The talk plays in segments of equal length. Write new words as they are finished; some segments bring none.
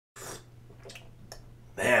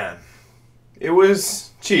Man, it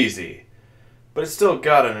was cheesy, but it still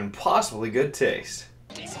got an impossibly good taste.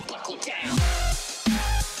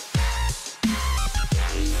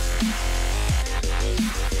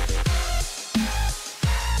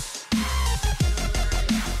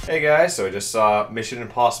 Hey guys, so I just saw Mission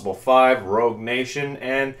Impossible 5 Rogue Nation,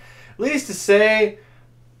 and needless to say,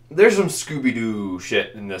 there's some Scooby Doo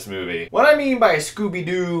shit in this movie. What I mean by Scooby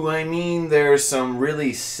Doo, I mean there's some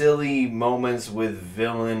really silly moments with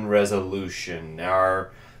villain resolution. There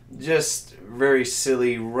are just very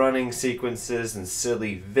silly running sequences and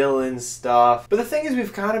silly villain stuff. But the thing is,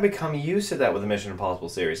 we've kind of become used to that with the Mission Impossible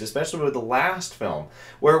series, especially with the last film,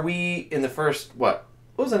 where we, in the first,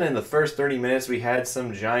 wasn't in the first 30 minutes, we had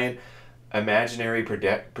some giant imaginary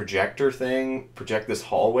projector thing project this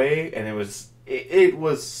hallway, and it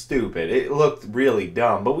was stupid. It looked really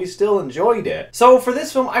dumb, but we still enjoyed it. So for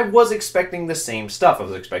this film, I was expecting the same stuff. I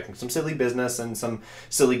was expecting some silly business and some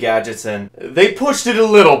silly gadgets, and they pushed it a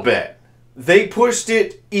little bit. They pushed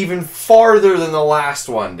it even farther than the last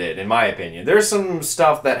one did, in my opinion. There's some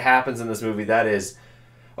stuff that happens in this movie that is...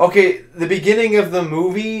 Okay, the beginning of the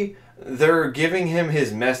movie, they're giving him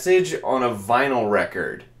his message on a vinyl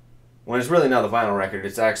record. When it's really not the vinyl record,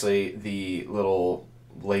 it's actually the little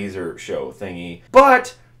laser show thingy.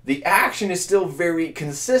 But the action is still very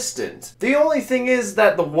consistent. The only thing is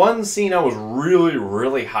that the one scene I was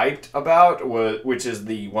really hyped about, which is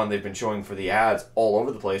the one they've been showing for the ads all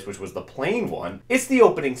over the place, which was the plane one, it's the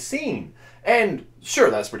opening scene. And sure,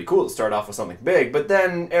 that's pretty cool to start off with something big, but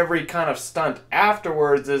then every kind of stunt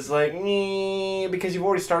afterwards is like, because you've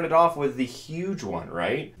already started off with the huge one,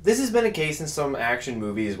 right? This has been a case in some action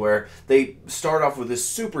movies where they start off with this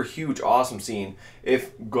super huge awesome scene.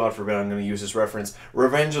 If, God forbid I'm going to use this reference,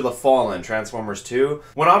 Revenge of the Fallen, Transformers 2.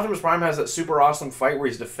 When Optimus Prime has that super awesome fight where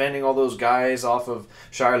he's defending all those guys off of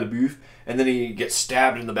Shia LaBeouf, and then he gets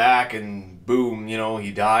stabbed in the back and boom, you know,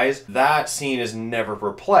 he dies. That scene is never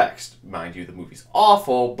perplexed. Mind you, the movie's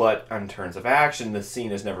awful, but in terms of action, the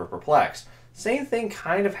scene is never perplexed. Same thing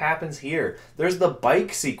kind of happens here. There's the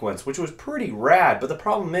bike sequence, which was pretty rad, but the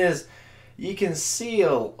problem is, you can see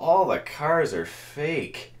all the cars are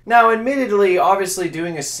fake. Now, admittedly, obviously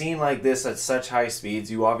doing a scene like this at such high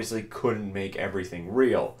speeds, you obviously couldn't make everything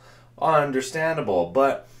real. Understandable,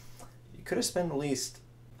 but you could have spent at least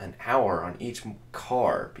an hour on each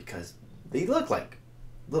car because they look like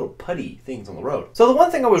little putty things on the road. So the one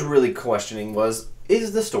thing I was really questioning was,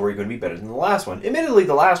 is the story going to be better than the last one? Admittedly,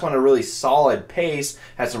 the last one had a really solid pace,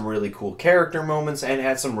 had some really cool character moments, and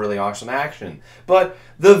had some really awesome action. But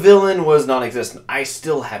the villain was non-existent. I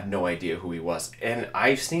still have no idea who he was. And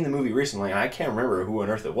I've seen the movie recently, and I can't remember who on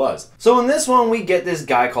earth it was. So in this one, we get this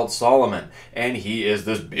guy called Solomon. And he is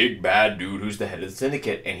this big bad dude who's the head of the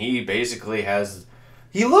syndicate. And he basically has...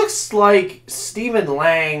 He looks like Stephen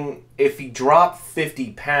Lang if he dropped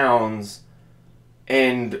 50 pounds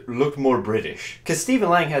and looked more British. Because Stephen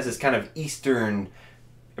Lang has this kind of Eastern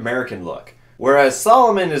American look. Whereas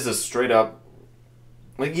Solomon is a straight up...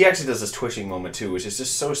 Like, he actually does this twitching moment too, which is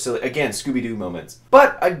just so silly. Again, Scooby Doo moments.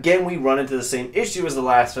 But again, we run into the same issue as the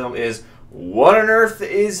last film is, what on earth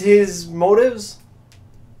is his motives?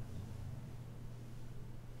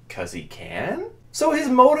 Because he can? So his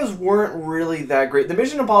motives weren't really that great. The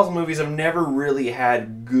Mission Impossible movies have never really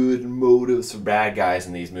had good motives for bad guys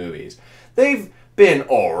in these movies. They've been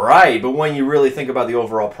alright, but when you really think about the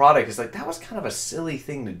overall product, it's like, that was kind of a silly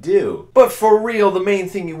thing to do. But for real, the main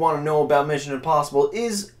thing you want to know about Mission Impossible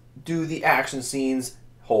is, do the action scenes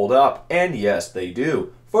hold up? And yes, they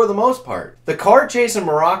do. For the most part. The car chase in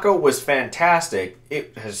Morocco was fantastic.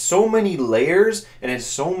 It has so many layers and has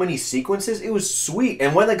so many sequences. It was sweet.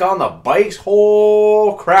 And when they got on the bikes,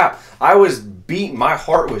 oh crap. I was beating. My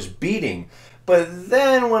heart was beating. But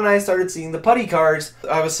then when I started seeing the putty cars,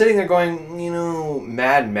 I was sitting there going, you know,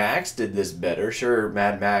 Mad Max did this better. Sure,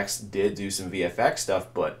 Mad Max did do some VFX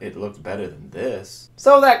stuff, but it looked better than this.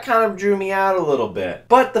 So that kind of drew me out a little bit.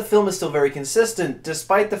 But the film is still very consistent,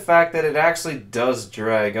 despite the fact that it actually does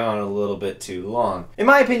drag on a little bit too long. In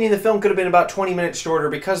my opinion, the film could have been about 20 minutes shorter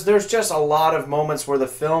because there's just a lot of moments where the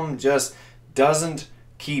film just doesn't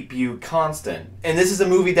keep you constant. And this is a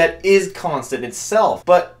movie that is constant itself,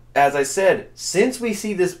 but as I said, since we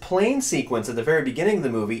see this plane sequence at the very beginning of the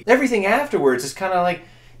movie, everything afterwards is kind of like,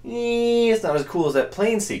 it's not as cool as that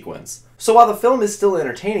plane sequence. So while the film is still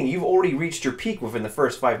entertaining, you've already reached your peak within the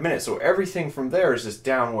first 5 minutes, so everything from there is just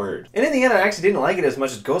downward. And in the end, I actually didn't like it as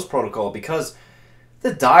much as Ghost Protocol because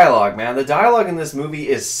the dialogue, man. The dialogue in this movie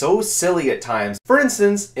is so silly at times. For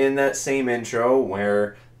instance, in that same intro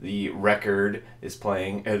where the record is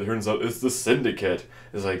playing, and it turns out it's the Syndicate.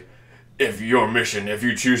 It's like, if your mission, if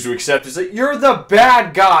you choose to accept it, you're the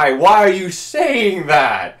bad guy. Why are you saying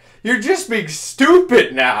that? You're just being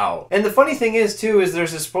stupid now. And the funny thing is, too, is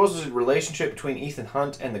there's a supposed relationship between Ethan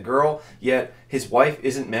Hunt and the girl, yet his wife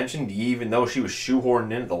isn't mentioned, even though she was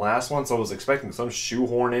shoehorned in at the last one, so I was expecting some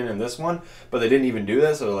shoehorn in this one, but they didn't even do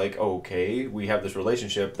that, so they're like, okay, we have this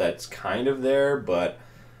relationship that's kind of there, but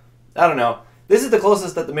I don't know. This is the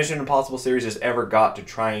closest that the Mission Impossible series has ever got to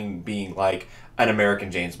trying being like an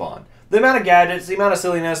American James Bond. The amount of gadgets, the amount of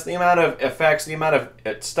silliness, the amount of effects, the amount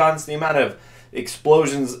of stunts, the amount of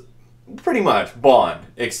explosions, pretty much Bond,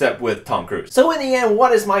 except with Tom Cruise. So in the end,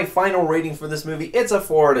 what is my final rating for this movie? It's a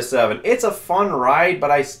 4 out of 7. It's a fun ride,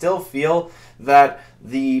 but I still feel that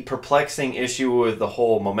the perplexing issue with the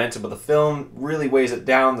whole momentum of the film really weighs it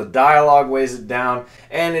down. The dialogue weighs it down,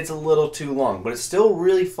 and it's a little too long. But it's still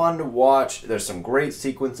really fun to watch. There's some great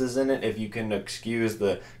sequences in it, if you can excuse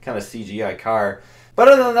the kind of CGI car. But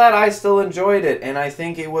other than that, I still enjoyed it, and I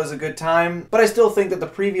think it was a good time. But I still think that the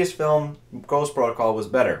previous film, Ghost Protocol, was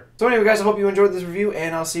better. So anyway, guys, I hope you enjoyed this review,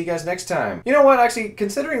 and I'll see you guys next time. You know what? Actually,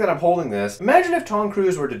 considering that I'm holding this, imagine if Tom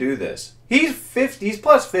Cruise were to do this. He's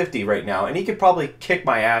plus 50 right now, and he could probably kick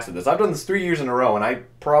my ass at this. I've done this 3 years in a row, and I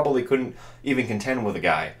probably couldn't even contend with a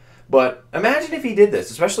guy. But imagine if he did this,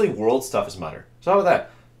 especially World's Toughest Mudder. So how about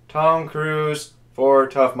that? Tom Cruise for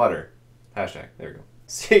Tough Mudder. Hashtag. There we go.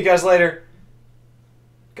 See you guys later.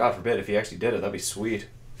 God forbid if he actually did it, that'd be sweet.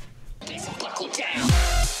 Buckle down.